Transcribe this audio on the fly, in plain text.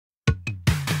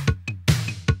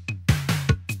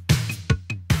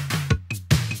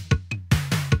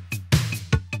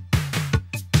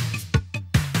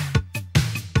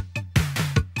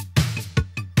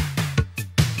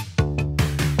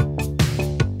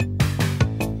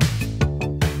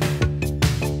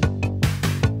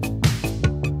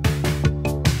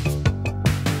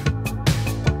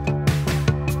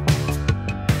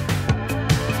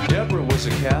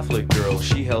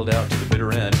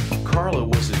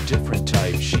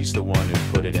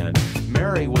put it in.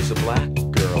 Mary was a black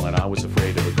girl, and I was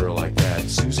afraid of a girl like that.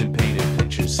 Susan painted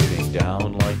pictures sitting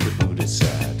down like the Buddha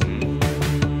sat.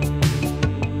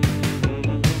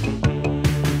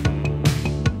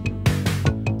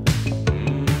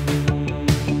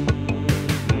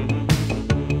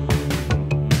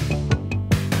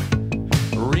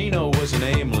 Reno was an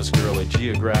aimless girl, a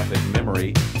geographic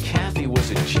memory. Cathy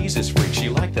was a Jesus freak, she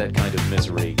liked that kind of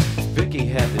misery. Vicky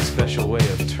had this special way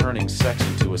of turning sex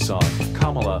into a song.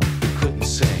 Kamala, who couldn't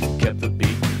sing, kept the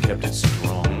beat and kept it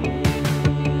strong.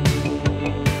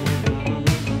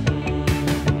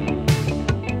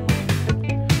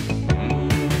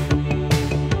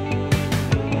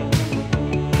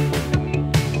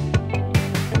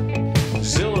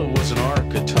 Xylla was an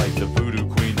archetype, the voodoo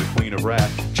queen, the queen of rap.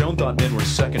 Joan thought men were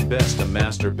second best to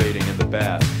masturbating in the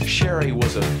bath. Sherry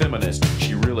was a feminist,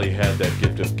 she really had that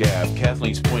gift of gab.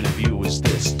 Kathleen's point of view was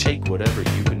this: take whatever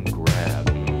you can grab.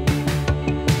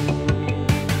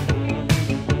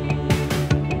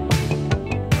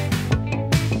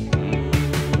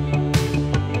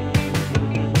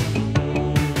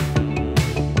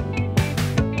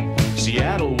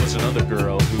 Seattle was another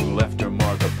girl who left her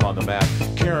mark upon the map.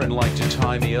 Karen liked to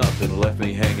tie me up and left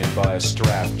me hanging by a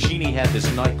strap. Jeannie had this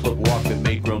nightclub walk that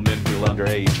made grown men feel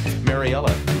underage.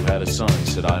 Mariella, who had a son,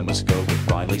 said I must go, but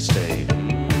finally stayed.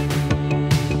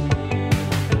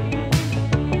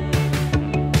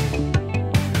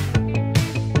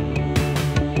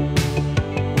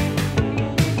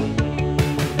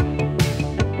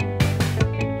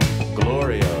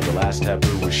 Gloria, the last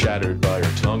taboo was shattered by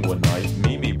her tongue one night.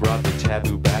 Mimi brought the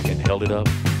taboo back and held it up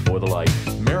for the light.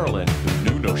 Marilyn,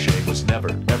 who knew no shame, was never,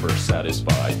 ever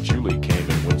satisfied. Julie came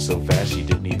and went so fast she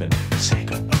didn't even say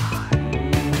goodbye.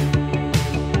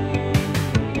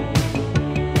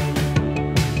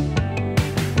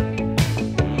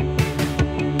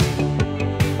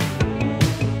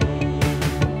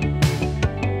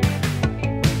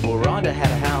 Rhonda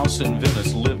had a house in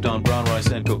Venice, lived on brown rice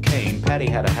and cocaine. Patty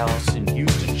had a house in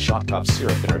Houston, shot cop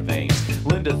syrup in her veins.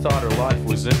 Linda thought her life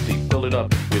was empty, filled it up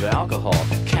with alcohol.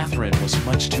 Catherine was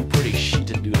much too pretty, she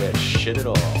didn't do that shit at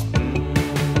all.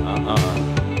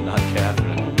 Not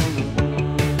Catherine.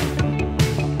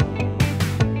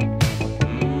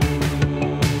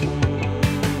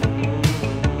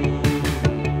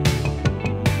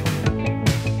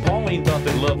 Pauline thought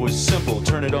that love was simple,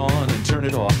 turn it on and turn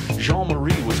it off.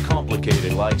 Jean-Marie was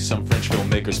complicated, like some French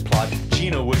filmmaker's plot.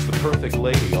 Gina was the perfect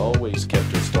lady, always kept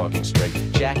her stalking straight.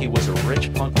 Jackie was a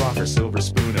rich punk rocker, silver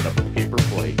spoon and a paper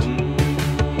plate.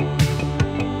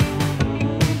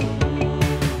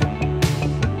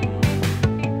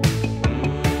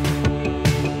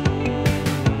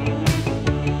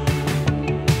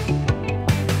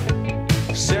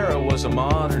 Sarah was a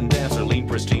modern dancer, lean,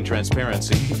 pristine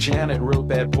transparency. Janet wrote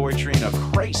bad poetry in a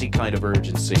crazy kind of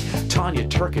urgency. Tanya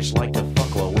Turkish liked to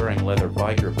fuck while wearing leather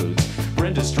biker boots.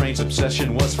 Brenda Strain's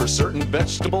obsession was for certain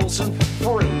vegetables and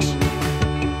fruit.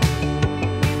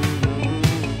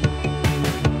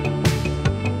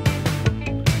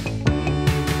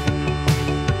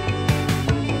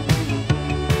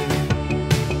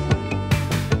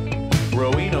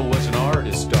 Rowena was an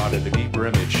artist's daughter, the deeper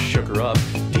image shook her up.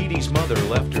 Dee Dee's mother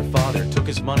left her father, took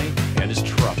his money and his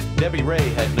truck. Debbie Ray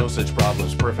had no such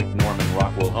problems, perfect Norman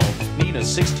Rockwell home. Nina,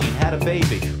 16, had a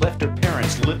baby, left her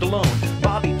parents, lived alone.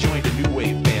 Bobby joined a new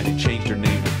wave band and changed her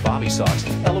name to Bobby Sox.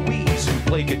 Eloise, who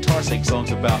played guitar, sang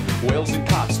songs about whales and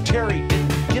cops. Terry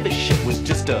didn't give a shit, was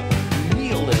just a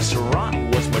nihilist. Ronnie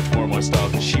was much more my style,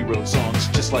 cause she wrote songs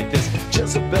just like this.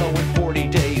 Jezebel went 40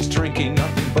 days drinking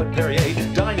nothing but Perrier.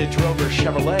 Dinah drove her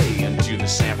Chevrolet into the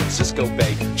San Francisco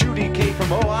Bay. Judy came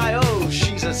from Ohio,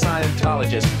 she's a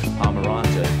Scientologist.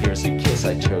 Amaranta, here's a kiss,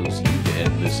 I chose you to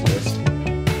end this list.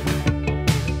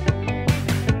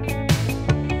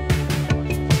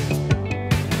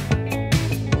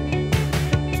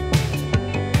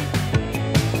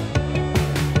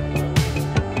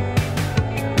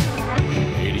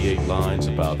 Lines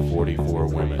about 44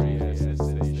 women.